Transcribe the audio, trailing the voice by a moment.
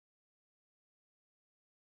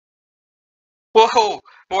Whoa!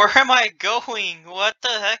 Where am I going? What the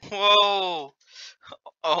heck? Whoa!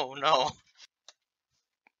 Oh no.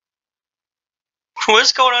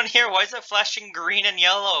 What's going on here? Why is it flashing green and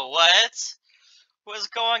yellow? What? What's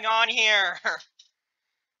going on here?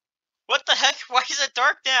 What the heck? Why is it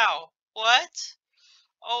dark now? What?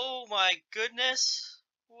 Oh my goodness.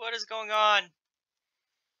 What is going on?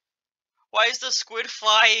 Why is the squid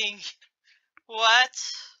flying? What?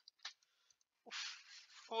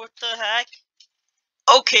 What the heck?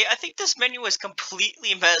 Okay, I think this menu is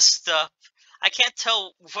completely messed up. I can't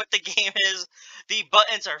tell what the game is. The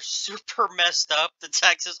buttons are super messed up. The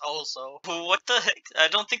text is also. What the heck? I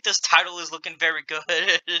don't think this title is looking very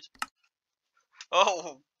good.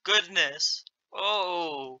 Oh, goodness.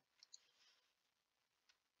 Oh.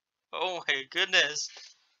 Oh my goodness.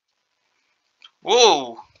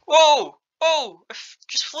 Whoa. Whoa. Oh,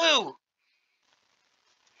 just flew.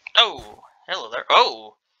 Oh, hello there.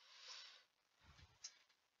 Oh.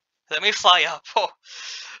 Let me fly up. Oh.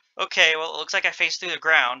 Okay, well, it looks like I faced through the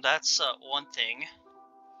ground. That's one thing.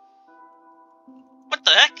 What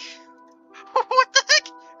the heck? What the heck?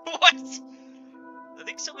 What? I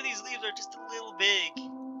think some of these leaves are just a little big.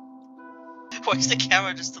 Why is the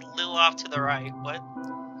camera just a little off to the right? What?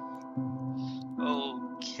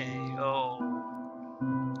 Okay, oh.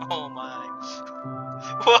 Oh my.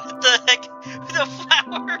 What the heck? The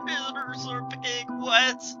flowers are big,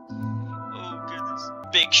 what? Oh goodness.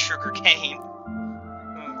 Big sugar cane.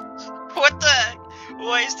 What the heck?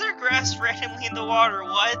 Why is there grass randomly in the water?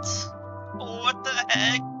 What? What the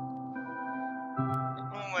heck?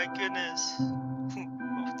 Oh my goodness.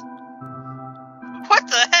 What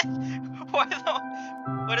the heck? Why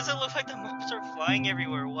does it look like the mobs are flying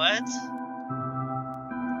everywhere? What?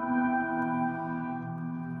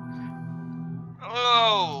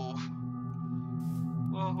 Oh.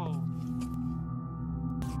 Whoa.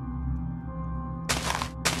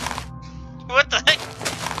 What the heck?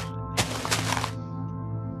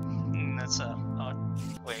 That's odd.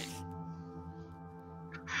 Wait.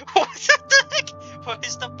 What the heck? Why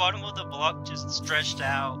is the bottom of the block just stretched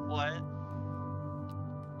out? What?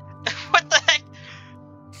 What the heck?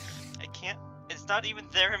 I can't. It's not even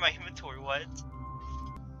there in my inventory. What?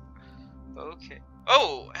 Okay.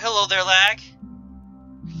 Oh, hello there, lag.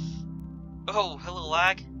 Oh, hello,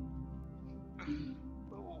 lag.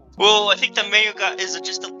 Whoa, I think the menu is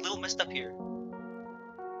just a little messed up here.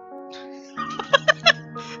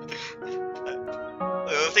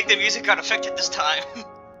 I think the music got affected this time.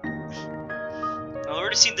 I've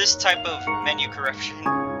already seen this type of menu correction,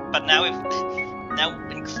 but now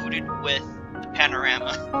included with the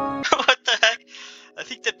panorama. What the heck? I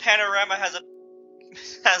think the panorama has a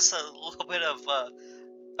little bit of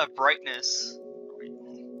a brightness.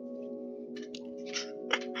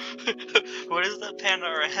 What is the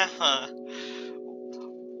panorama?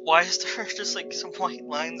 Why is there just like some white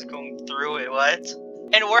lines going through it? What?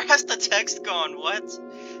 And where has the text gone? What?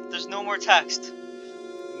 There's no more text.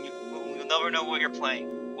 You'll never know what you're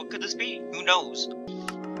playing. What could this be? Who knows? Wait,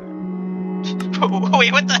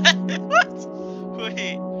 what the heck? What?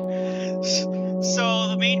 Wait. So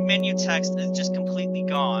the main menu text is just completely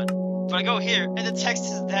gone. But I go here and the text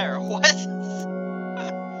is there. What?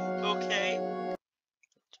 Okay.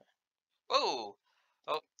 Whoa.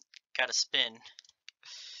 Oh, gotta spin.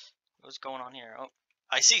 What's going on here? Oh,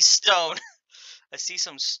 I see stone. I see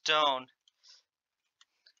some stone.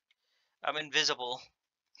 I'm invisible.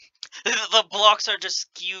 The blocks are just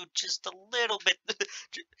skewed just a little bit.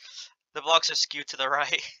 The blocks are skewed to the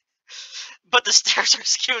right. But the stairs are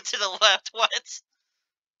skewed to the left. What?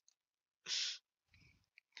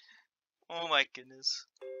 Oh my goodness.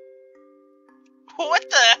 What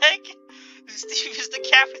the heck? Steve is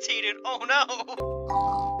decapitated. Oh no.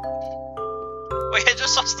 Wait, I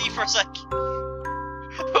just saw Steve for a sec.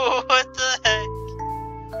 What the heck?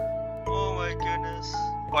 Oh my goodness.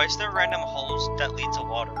 Why is there random holes that lead to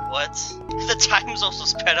water? What? The time's also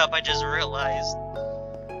sped up, I just realized.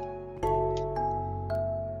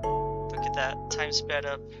 Look at that, time sped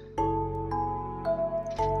up.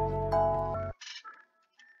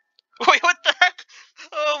 Wait, what the heck?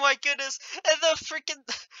 Oh my goodness. And the freaking...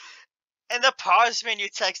 And the pause menu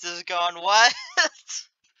text is gone. What?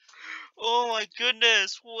 Oh my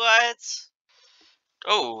goodness. What?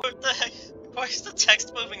 Oh. What the heck? Why is the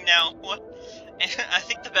text moving now? What? And I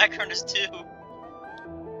think the background is too.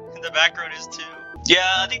 And the background is too.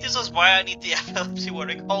 Yeah, I think this is why I need the epilepsy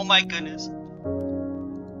warning. Oh my goodness.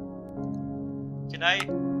 Can I?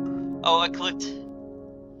 Oh, I clicked.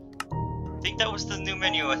 I think that was the new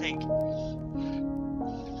menu, I think.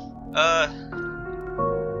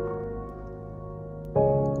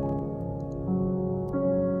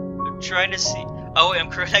 trying to see. Oh, wait, I'm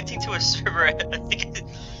connecting to a server. I think.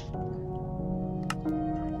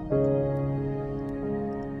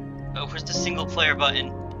 Oh, where's the single player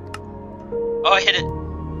button? Oh, I hit it.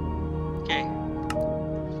 Okay.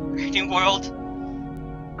 Creating world.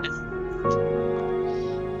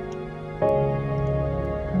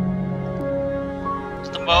 It's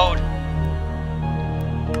the mode.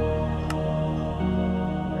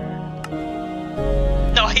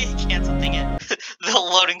 No, I can't something it. The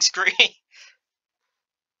loading screen.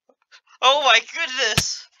 Oh my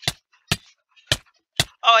goodness.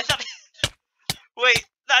 Oh, I thought. Wait,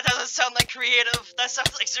 that doesn't sound like creative. That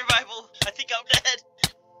sounds like survival. I think I'm dead.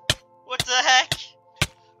 What the heck?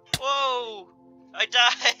 Whoa! I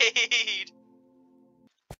died.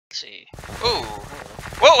 Let's see. Ooh.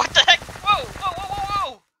 Whoa! What the heck? Whoa! Whoa! Whoa!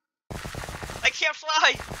 Whoa! Whoa! I can't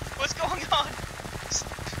fly. What's going on?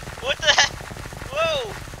 What the heck?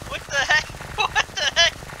 Whoa! What the heck? What the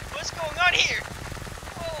heck? What's going on here?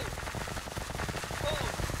 Whoa! Whoa!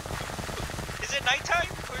 Is it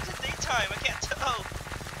nighttime or is it daytime? I can't tell.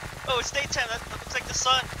 Oh, it's daytime. That looks like the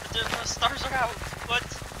sun. The stars are out. What?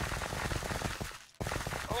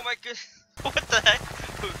 Oh my god. What the heck?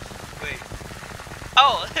 Wait.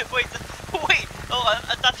 Oh, wait. Wait. Oh, I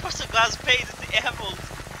thought that was the glass pane. It's the animals.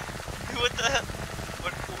 What the heck?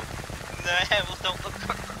 What? The animals don't look.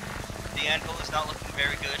 The animal is not looking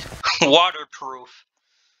very good. Waterproof.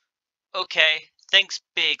 Okay. Thanks,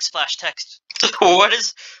 big splash text. What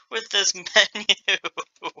is with this menu?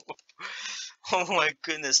 Oh my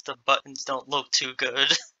goodness, the buttons don't look too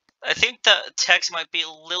good. I think the text might be a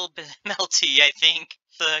little bit melty, I think.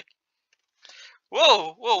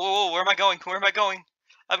 Whoa, whoa, whoa, whoa, where am I going? Where am I going?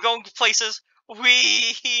 I'm going places.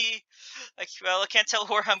 Whee! Well, I can't tell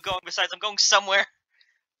where I'm going, besides I'm going somewhere.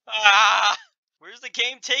 Ah! Where's the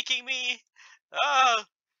game taking me? Ah!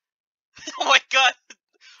 Oh my god!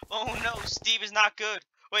 Oh no, Steve is not good.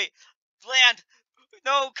 Wait, land!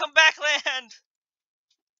 No, come back, land!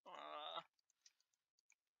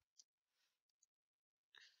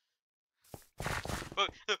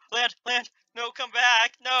 Land, land! No, come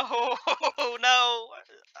back! No, no!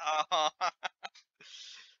 Oh,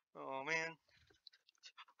 oh man!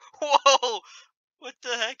 Whoa! What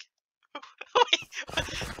the heck? Wait,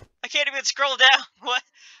 I can't even scroll down. What?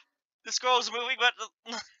 The scroll is moving, but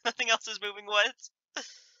nothing else is moving. What?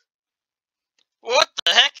 What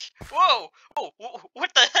the heck? Whoa! Oh,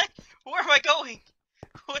 what the heck? Where am I going?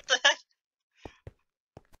 What the heck?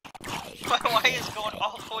 Why is it going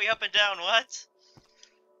all the way up and down? What?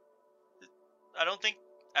 I don't think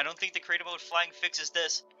the creative mode flying fixes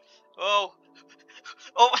this. Oh,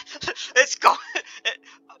 oh, it's going.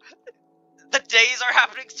 The days are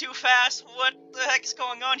happening too fast. What the heck is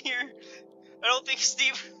going on here? I don't think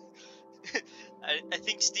Steve. I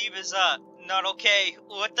think Steve is not okay.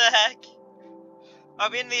 What the heck?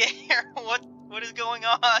 I'm in the air. What is going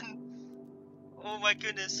on? Oh my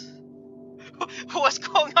goodness. What's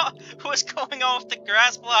going on? What's going on with the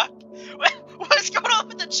grass block? What's going on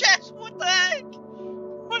with the chest? What the heck?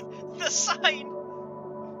 What the sign?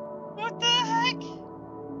 What the heck?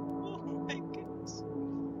 Oh my goodness.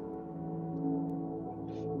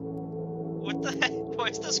 What the heck? Why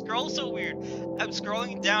is the scroll so weird? I'm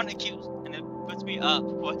scrolling down and it puts me up.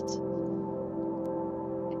 What?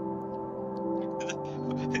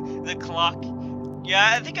 The clock.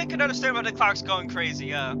 Yeah, I think I can understand why the clock's going crazy.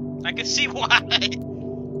 Yeah, I can see why.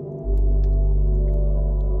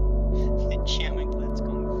 The enchantment glit's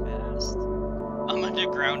going fast. I'm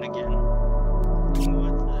underground again.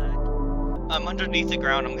 What the heck? I'm underneath the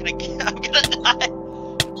ground. I'm gonna die.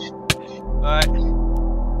 Alright.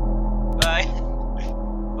 Bye.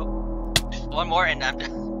 Oh, one more and I'm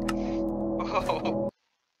done. Whoa.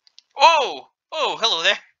 Whoa! Oh, hello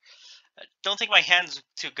there. I don't think my hand's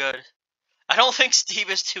too good. I don't think Steve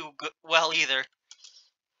is too good, well either.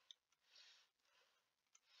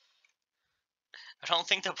 I don't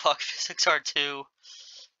think the block physics are too.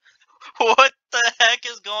 What the heck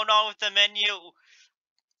is going on with the menu?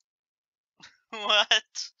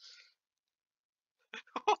 What?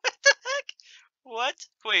 What the heck? What?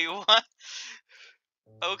 Wait, what?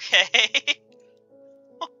 Okay.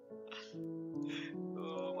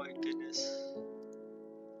 Oh my goodness.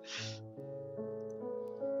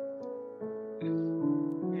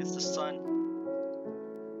 It's the sun.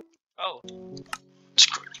 Oh.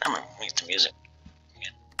 Screw it. I'm gonna mute the music.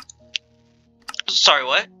 Sorry,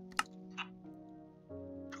 what?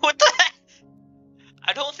 What the heck?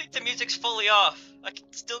 I don't think the music's fully off. I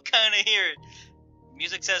can still kind of hear it.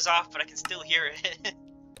 Music says off, but I can still hear it.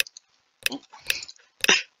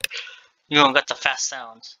 You don't got the fast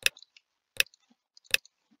sounds.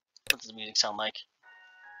 What does the music sound like?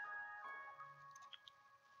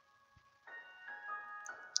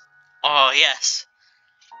 Oh, yes.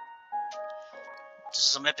 This is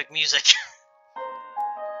some epic music.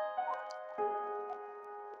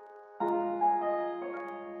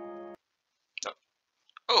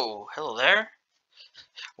 Oh, hello there.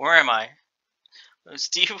 Where am I?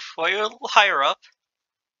 Steve, why are you a little higher up?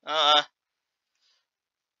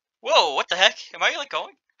 Whoa, what the heck? Am I like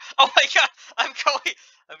going? Oh my god, I'm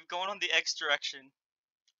going on the X direction.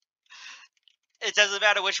 It doesn't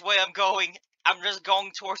matter which way I'm going. I'm just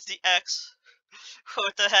going towards the X.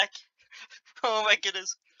 What the heck? Oh my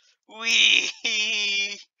goodness. Wee.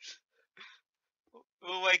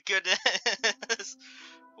 Oh my goodness.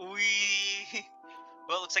 Wee.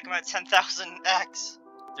 Well, it looks like I'm at 10,000 X.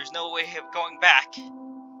 There's no way of going back.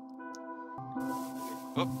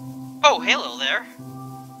 Oh, hello there.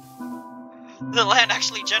 The land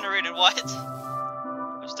actually generated what?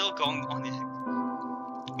 I'm still going on the X.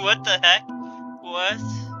 What the heck? What?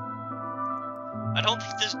 I don't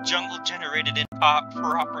think this jungle generated it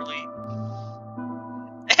properly.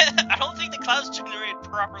 I don't think the clouds generated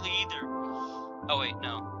properly either. Oh wait,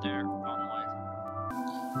 no, they're on the way.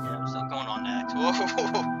 Yeah, I'm still going on next.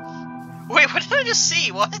 Whoa! Wait, what did I just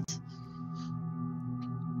see? What?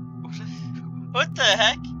 What the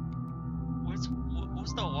heck? What's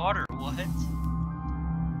the water? What?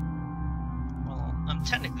 Well, I'm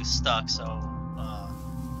technically stuck, so yeah.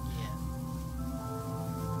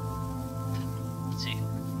 Let's see.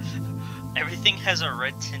 Everything has a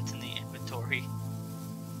red tint in the inventory.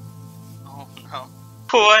 Oh no.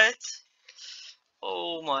 What?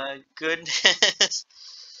 Oh my goodness.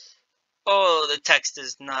 Oh, the text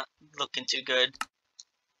is not looking too good.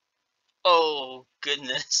 Oh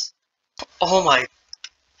goodness. Oh my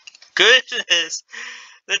goodness.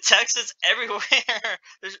 The text is everywhere.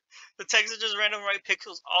 The text is just random right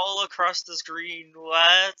pixels all across the screen.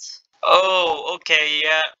 What? Oh, okay,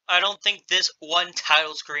 yeah. I don't think this one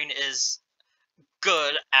title screen is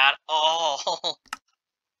good at all.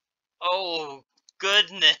 Oh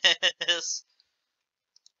goodness.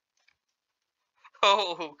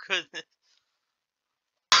 Oh goodness.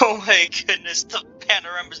 Oh my goodness, the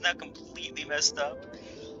panorama is now completely messed up.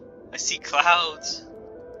 I see clouds.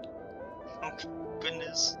 Oh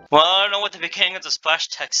goodness. Well, I don't know what the beginning of the splash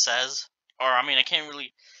text says. Or, I mean, I can't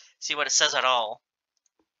really see what it says at all.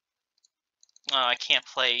 I can't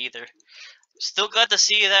play either. Still glad to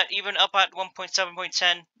see that even up at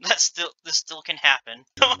 1.7.10, this still can happen.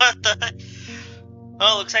 What the heck?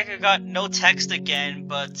 Well, looks like I got no text again,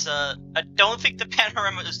 but I don't think the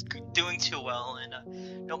panorama is doing too well,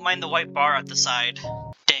 and don't mind the white bar at the side.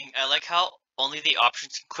 Dang, I like how only the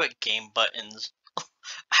options and quick game buttons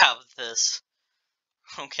have this.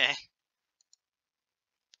 Okay.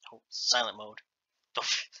 Oh, silent mode.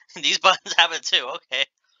 These buttons have it too, okay.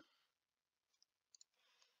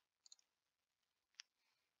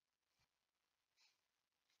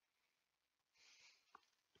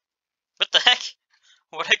 What the heck?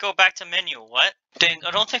 Would I go back to menu? What? Dang,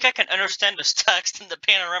 I don't think I can understand this text and the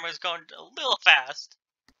panorama is going a little fast.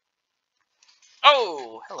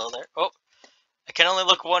 Oh, hello there. Oh, I can only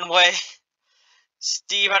look one way.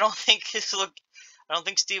 Steve, I don't think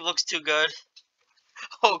Steve looks too good.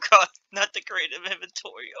 Oh god, not the creative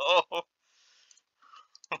inventory. Oh.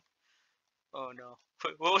 Oh no.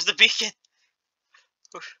 What was the beacon?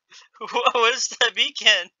 What was the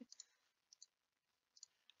beacon?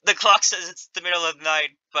 The clock says it's the middle of the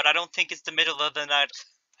night, but I don't think it's the middle of the night.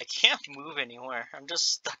 I can't move anywhere. I'm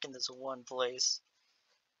just stuck in this one place.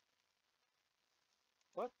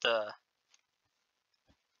 What the?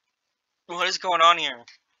 What is going on here?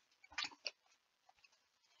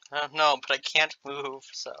 I don't know, but I can't move,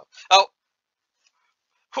 so... Oh!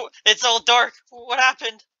 It's all dark! What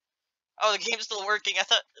happened? Oh, the game's still working. I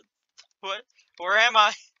thought... What? Where am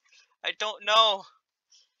I? I don't know.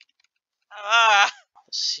 Ah!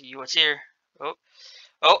 Let's see what's here. Oh.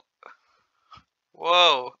 Oh!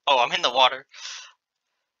 Whoa. Oh, I'm in the water.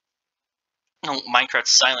 Oh, Minecraft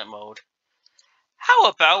silent mode. How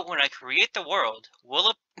about when I create the world,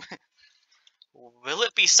 will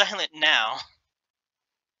it be silent now?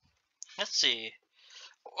 Let's see.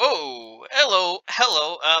 Oh, hello.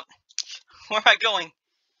 Where am I going?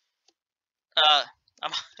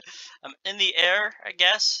 I'm I'm in the air, I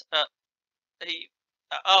guess.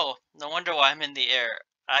 Oh, no wonder why I'm in the air.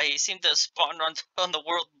 I seem to spawn on the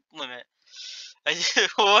world limit.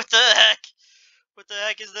 What the heck? What the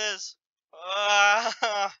heck is this?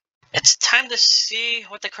 It's time to see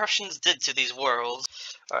what the corruptions did to these worlds.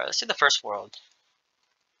 Alright, let's see the first world.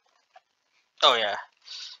 Oh yeah.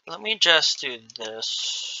 Let me just do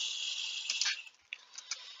this.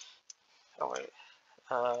 Oh wait.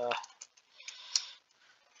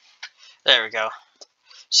 There we go.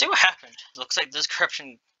 See what happened. Looks like this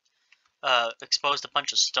corruption exposed a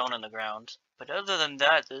bunch of stone on the ground. But other than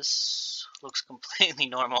that, this looks completely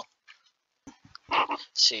normal. Let's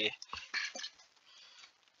see.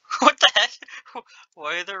 What the heck?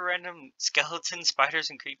 Why are there random skeletons, spiders,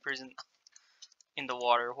 and creepers in the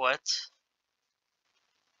water? What?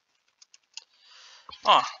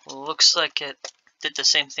 Oh, looks like it did the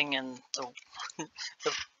same thing in the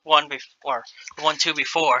one before, the 1-2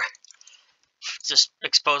 before. Just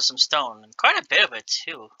exposed some stone, and quite a bit of it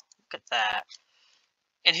too. Look at that.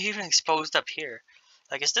 And it even exposed up here.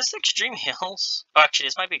 Like, is this Extreme Hills? Oh, actually,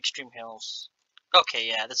 this might be Extreme Hills. Okay,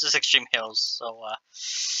 yeah, this is Extreme Hills. So,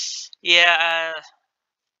 yeah,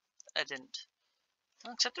 I didn't.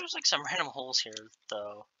 Except there's like some random holes here,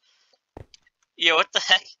 though. Yeah, what the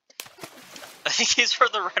heck? I think these were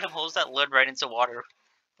the random holes that led right into water.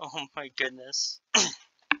 Oh my goodness.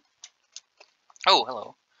 Oh,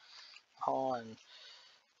 hello. Oh, and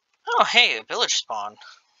oh, hey, a village spawn.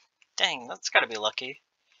 Dang, that's gotta be lucky.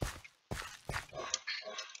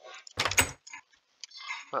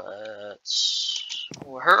 But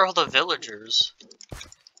where are all the villagers?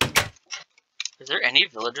 Is there any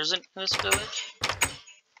villagers in this village?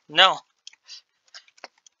 No.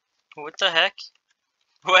 What the heck?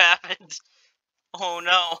 What happened? Oh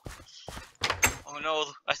no. Oh no,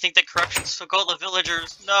 I think the corruption took all the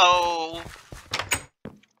villagers. No.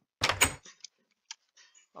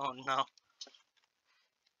 Oh no.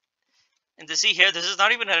 And to see here, this is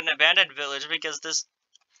not even an abandoned village because this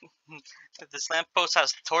lamppost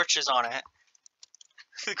has torches on it.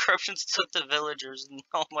 The corruptions took the villagers.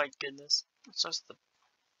 Oh my goodness. It's just the...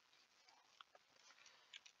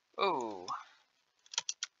 Oh.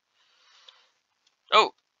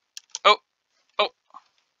 Oh. Oh. Oh.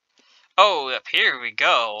 Oh, up here we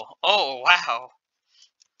go. Oh, wow.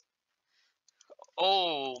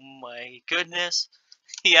 Oh my goodness.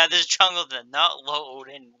 Yeah, this jungle did not load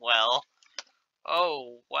in well.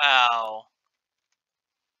 Oh, wow.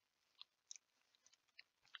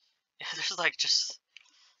 Yeah, there's like just...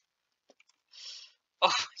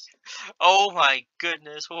 Oh, oh my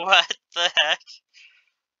goodness, what the heck?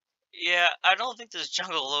 Yeah, I don't think this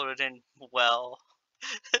jungle loaded in well.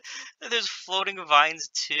 There's floating vines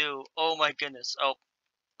too. Oh my goodness. Oh,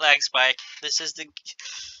 lag spike. This is the...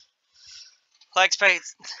 Lag spike.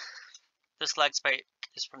 This lag spike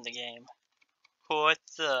is from the game. What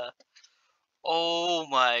the... Oh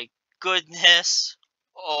my goodness.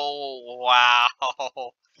 Oh, wow.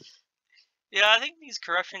 Yeah, I think these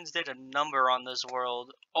corruptions did a number on this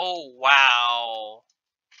world. Oh, wow.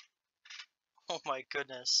 Oh my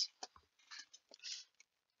goodness.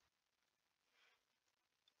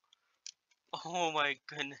 Oh my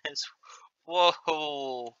goodness.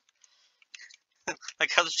 Whoa.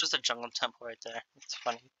 Like how there's just a jungle temple right there. It's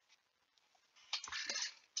funny.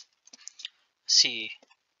 Let's see.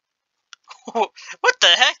 What the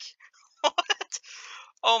heck? What?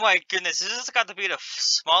 Oh my goodness. This has got to be the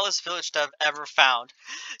smallest village that I've ever found.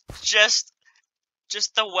 Just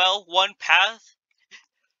the well, one path.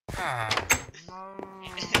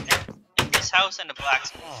 In this house and a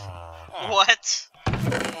blacksmith. What?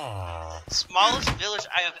 Smallest village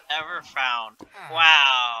I have ever found.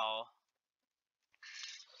 Wow.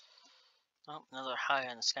 Oh, another high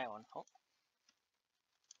in the sky one. Oh.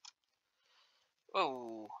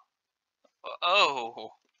 Oh.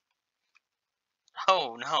 Oh.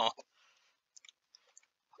 Oh no.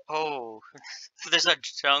 Oh. There's a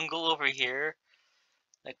jungle over here.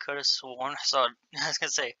 I could have sworn I saw. I was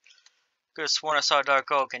gonna say. Could have sworn I saw a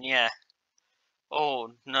dark oak, and yeah.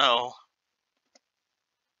 Oh no.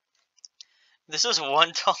 This is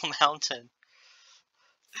one tall mountain.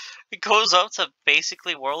 It goes up to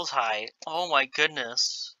basically world height. Oh my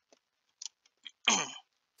goodness.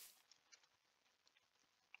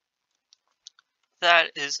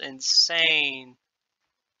 That is insane.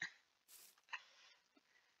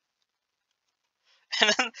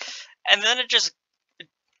 And then it just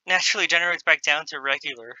naturally generates back down to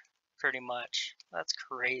regular, pretty much. That's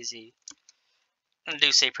crazy. I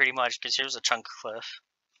do say pretty much because here's a chunk of cliff.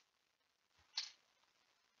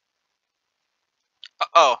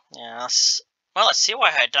 Oh, yeah. Well, let's see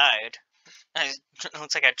why I died. It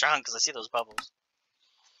looks like I drowned because I see those bubbles.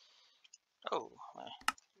 Oh,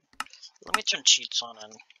 let me turn cheats on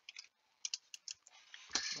and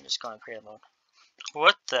I'm just going creative mode.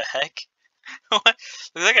 What the heck? Looks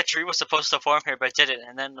like a tree was supposed to form here, but it didn't,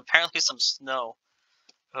 and then apparently some snow.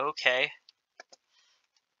 Okay.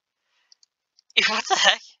 What the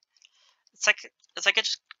heck? It's like I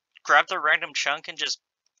just grabbed a random chunk and just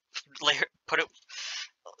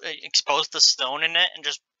exposed the stone in it and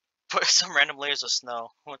just put some random layers of snow.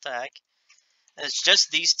 What the heck? It's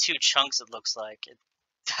just these two chunks, it looks like. It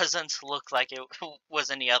doesn't look like it was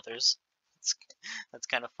any others. That's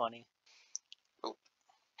kind of funny.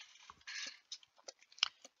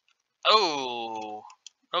 Oh,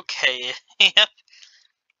 okay. Yep.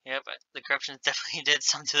 Yep, the corruption definitely did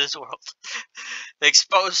something to this world. The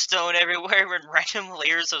exposed stone everywhere and random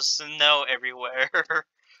layers of snow everywhere.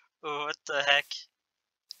 What the heck?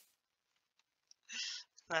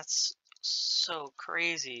 That's so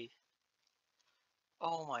crazy.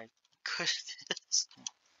 Oh my goodness.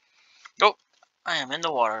 Oh, I am in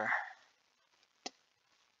the water.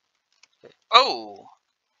 Oh,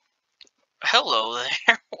 hello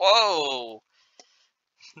there. Whoa,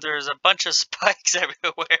 there's a bunch of spikes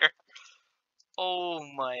everywhere. Oh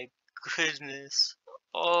my goodness.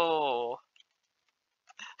 Oh,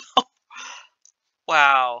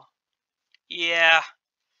 wow. Yeah,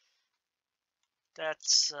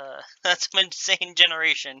 that's an insane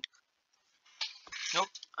generation. Nope,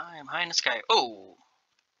 I am high in the sky. Oh,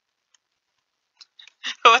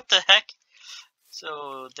 what the heck?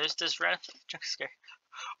 So there's this random jump scare.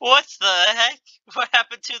 What the heck? What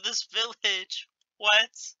happened to this village?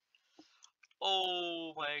 What?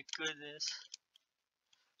 Oh my goodness.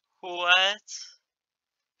 What?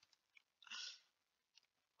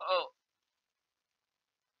 Oh.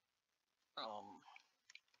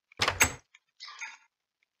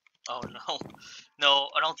 Oh no. No,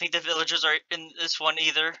 I don't think the villagers are in this one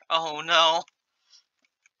either. Oh no.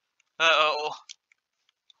 Uh-oh.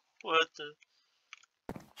 What the?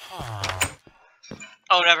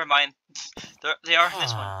 Oh, never mind. They are in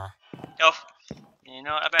this one. Oh. You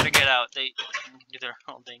know what? I better get out. They can do their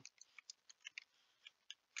own thing.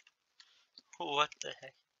 What the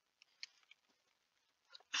heck?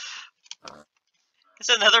 It's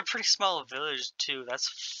another pretty small village too.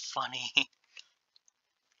 That's funny.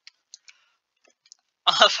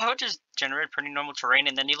 If I would just generate pretty normal terrain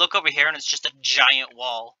and then you look over here and it's just a giant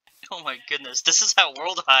wall. Oh my goodness, this is how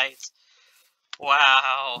world hides.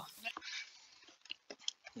 Wow.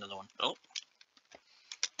 Another one. Oh.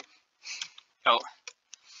 Oh.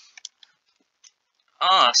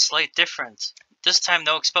 Ah, slight difference. This time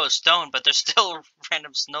no exposed stone, but there's still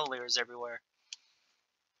random snow layers everywhere.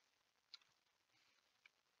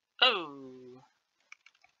 Oh.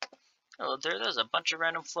 Oh, there's a bunch of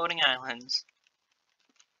random floating islands.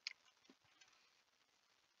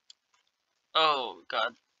 Oh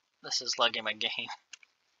god. This is lagging my game.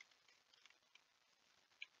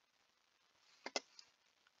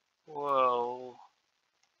 Whoa.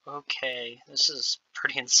 Okay, this is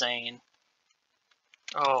pretty insane.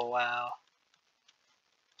 Oh wow.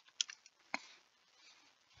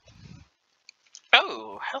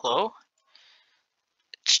 Oh, hello.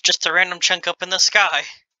 It's just a random chunk up in the sky.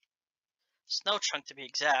 Snow chunk to be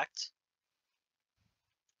exact.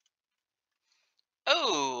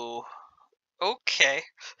 Oh, okay.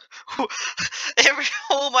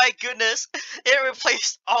 Oh my goodness. It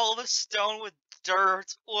replaced all the stone with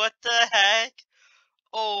dirt. What the heck?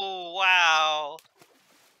 Oh, wow.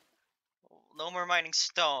 No more mining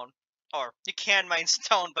stone. Or, you can mine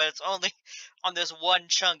stone, but it's only on this one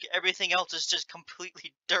chunk. Everything else is just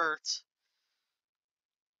completely dirt.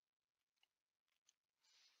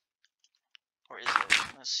 Or is it?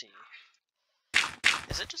 Let's see.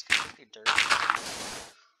 Is it just completely dirt?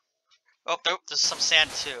 Oh, nope, there's some sand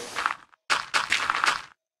too.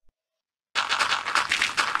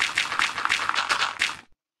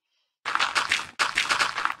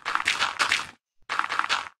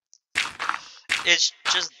 It's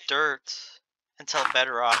just dirt until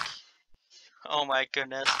bedrock. Oh my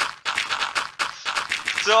goodness.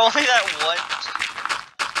 So only that one.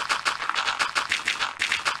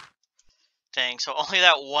 Dang, so only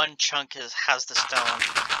that one chunk has the stone.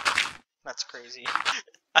 That's crazy.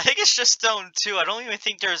 I think it's just stone too. I don't even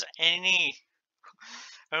think there's any.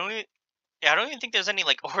 I don't even think there's any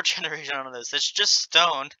like ore generation on this. It's just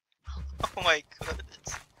stone. Oh my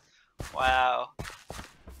goodness. Wow.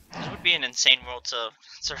 This would be an insane world to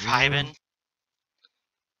survive in.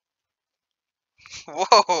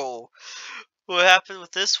 Whoa! What happened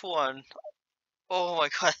with this one? Oh my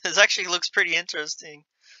god, this actually looks pretty interesting.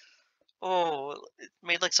 Oh, it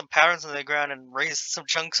made like some patterns in the ground and raised some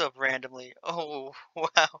chunks up randomly. Oh,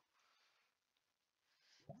 wow.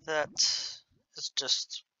 That is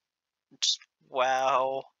just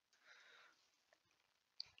wow.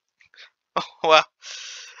 Oh, wow.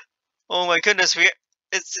 Oh my goodness,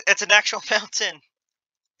 it's an actual mountain.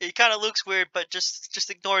 It kind of looks weird, but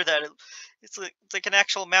just ignore that. It's like an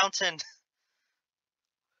actual mountain.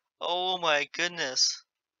 Oh my goodness.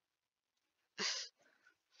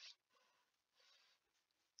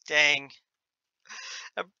 Dang.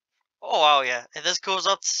 Oh wow, yeah. And this goes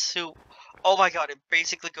up to, oh my god, it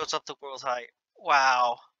basically goes up to world height.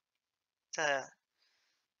 Wow. Uh,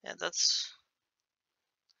 yeah, that's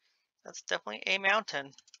definitely a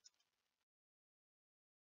mountain.